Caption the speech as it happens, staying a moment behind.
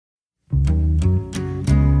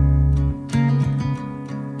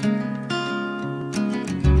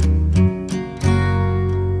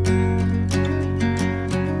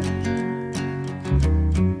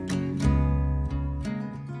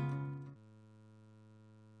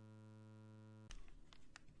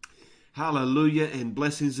Hallelujah and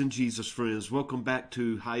blessings in Jesus, friends. Welcome back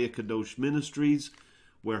to Hayakadosh Ministries,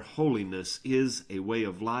 where holiness is a way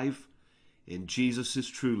of life, and Jesus is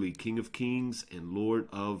truly King of Kings and Lord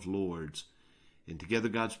of Lords. And together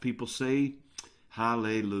God's people say,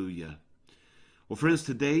 Hallelujah. Well, friends,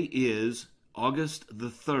 today is August the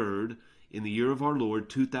 3rd in the year of our Lord,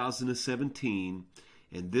 2017,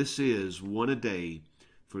 and this is one a day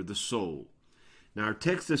for the soul. Now, our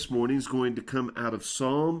text this morning is going to come out of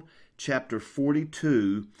Psalm chapter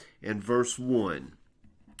 42 and verse 1,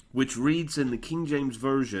 which reads in the King James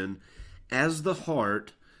Version, "As the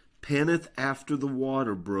hart panteth after the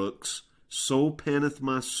water brooks, so panteth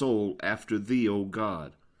my soul after thee, O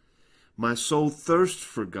God. My soul thirsts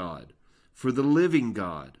for God, for the living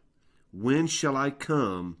God. When shall I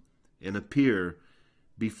come and appear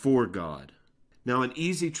before God?" Now, an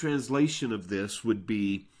easy translation of this would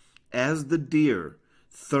be, "As the deer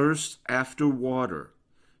thirsts after water,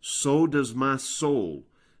 so does my soul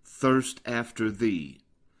thirst after thee.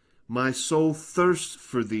 My soul thirsts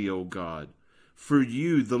for thee, O God, for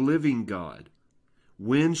you, the living God.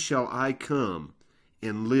 When shall I come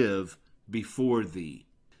and live before thee?"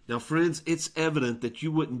 Now, friends, it's evident that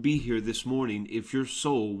you wouldn't be here this morning if your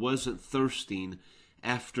soul wasn't thirsting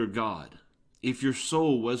after God, if your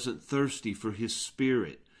soul wasn't thirsty for His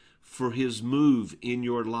Spirit, for His move in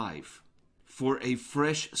your life, for a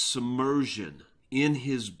fresh submersion in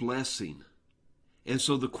His blessing. And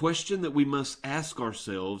so the question that we must ask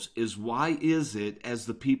ourselves is, why is it, as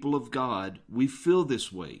the people of God, we feel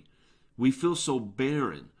this way? We feel so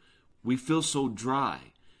barren. We feel so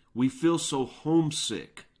dry. We feel so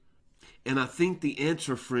homesick. And I think the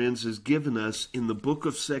answer, friends, is given us in the book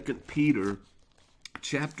of 2 Peter,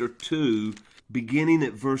 chapter 2, beginning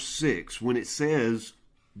at verse 6, when it says,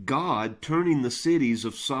 "God, turning the cities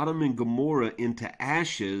of Sodom and Gomorrah into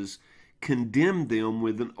ashes, condemned them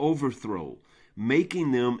with an overthrow,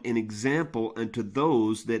 making them an example unto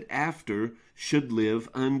those that after should live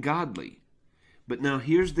ungodly." But now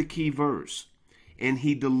here's the key verse. "And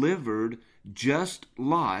he delivered just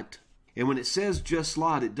Lot." And when it says just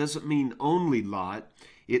Lot, it doesn't mean only Lot.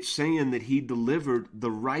 It's saying that he delivered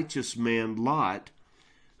the righteous man Lot,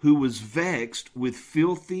 who was vexed with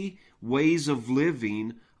filthy ways of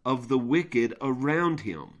living of the wicked around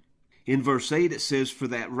him. In verse 8 it says, "For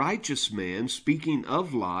that righteous man," speaking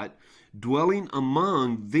of Lot, "dwelling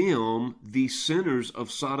among them, the sinners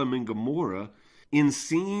of Sodom and Gomorrah, in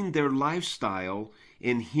seeing their lifestyle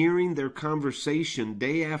and hearing their conversation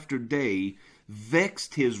day after day,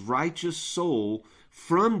 vexed his righteous soul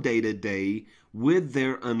from day to day with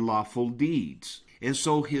their unlawful deeds." And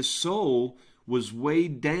so his soul was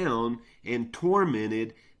weighed down and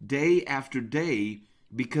tormented day after day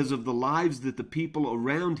because of the lives that the people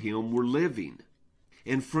around him were living.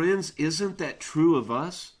 And friends, isn't that true of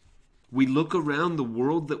us? We look around the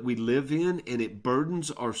world that we live in and it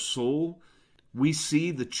burdens our soul. We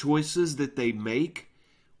see the choices that they make.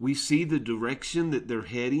 We see the direction that they're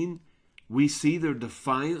heading. We see their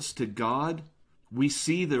defiance to God. We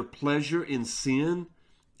see their pleasure in sin,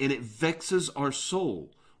 and it vexes our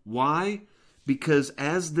soul. Why? Because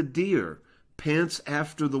as the deer pants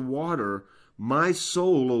after the water, my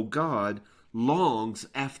soul, O God, longs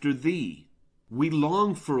after thee. We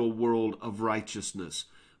long for a world of righteousness,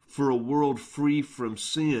 for a world free from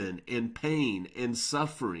sin and pain and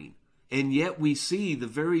suffering. And yet we see the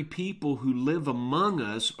very people who live among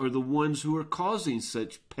us are the ones who are causing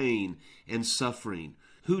such pain and suffering,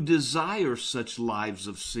 who desire such lives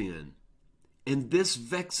of sin. And this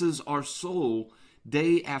vexes our soul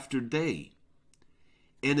day after day.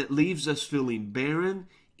 And it leaves us feeling barren,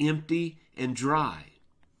 empty, and dry.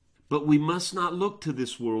 But we must not look to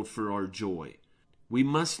this world for our joy. We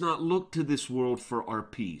must not look to this world for our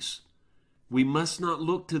peace. We must not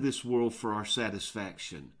look to this world for our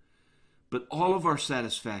satisfaction. But all of our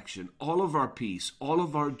satisfaction, all of our peace, all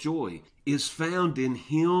of our joy is found in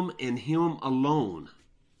Him and Him alone.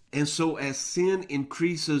 And so as sin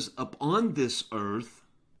increases upon this earth,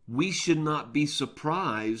 we should not be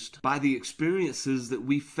surprised by the experiences that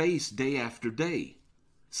we face day after day.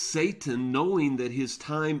 Satan, knowing that his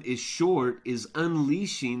time is short, is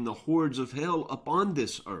unleashing the hordes of hell upon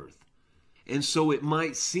this earth. And so it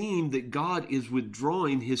might seem that God is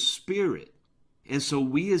withdrawing His Spirit. And so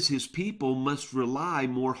we as His people must rely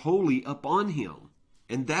more wholly upon Him.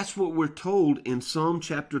 And that's what we're told in Psalm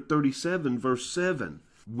chapter 37, verse 7.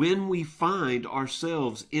 When we find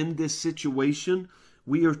ourselves in this situation,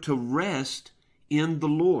 we are to rest in the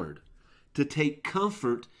Lord, to take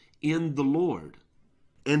comfort in the Lord,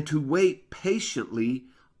 and to wait patiently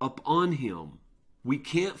upon Him. We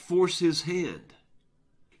can't force His hand.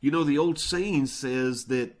 You know, the old saying says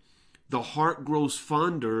that The heart grows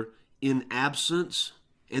fonder in absence,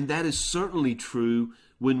 and that is certainly true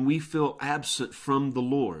when we feel absent from the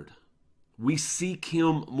Lord. We seek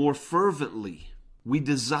Him more fervently. We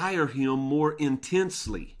desire Him more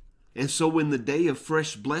intensely. And so when the day of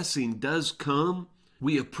fresh blessing does come,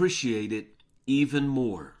 we appreciate it even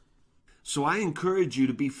more. So I encourage you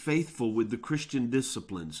to be faithful with the Christian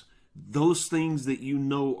disciplines, those things that you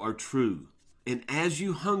know are true. And as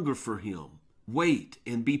you hunger for Him, wait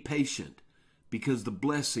and be patient, because the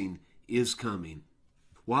blessing is coming.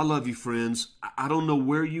 Well, I love you, friends. I don't know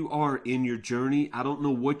where you are in your journey. I don't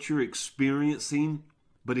know what you're experiencing.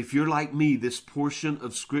 But if you're like me, this portion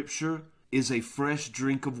of Scripture is a fresh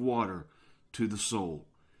drink of water to the soul.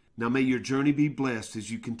 Now may your journey be blessed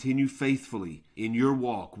as you continue faithfully in your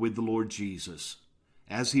walk with the Lord Jesus.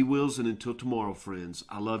 As He wills, and until tomorrow, friends,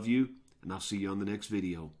 I love you, and I'll see you on the next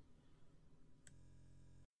video.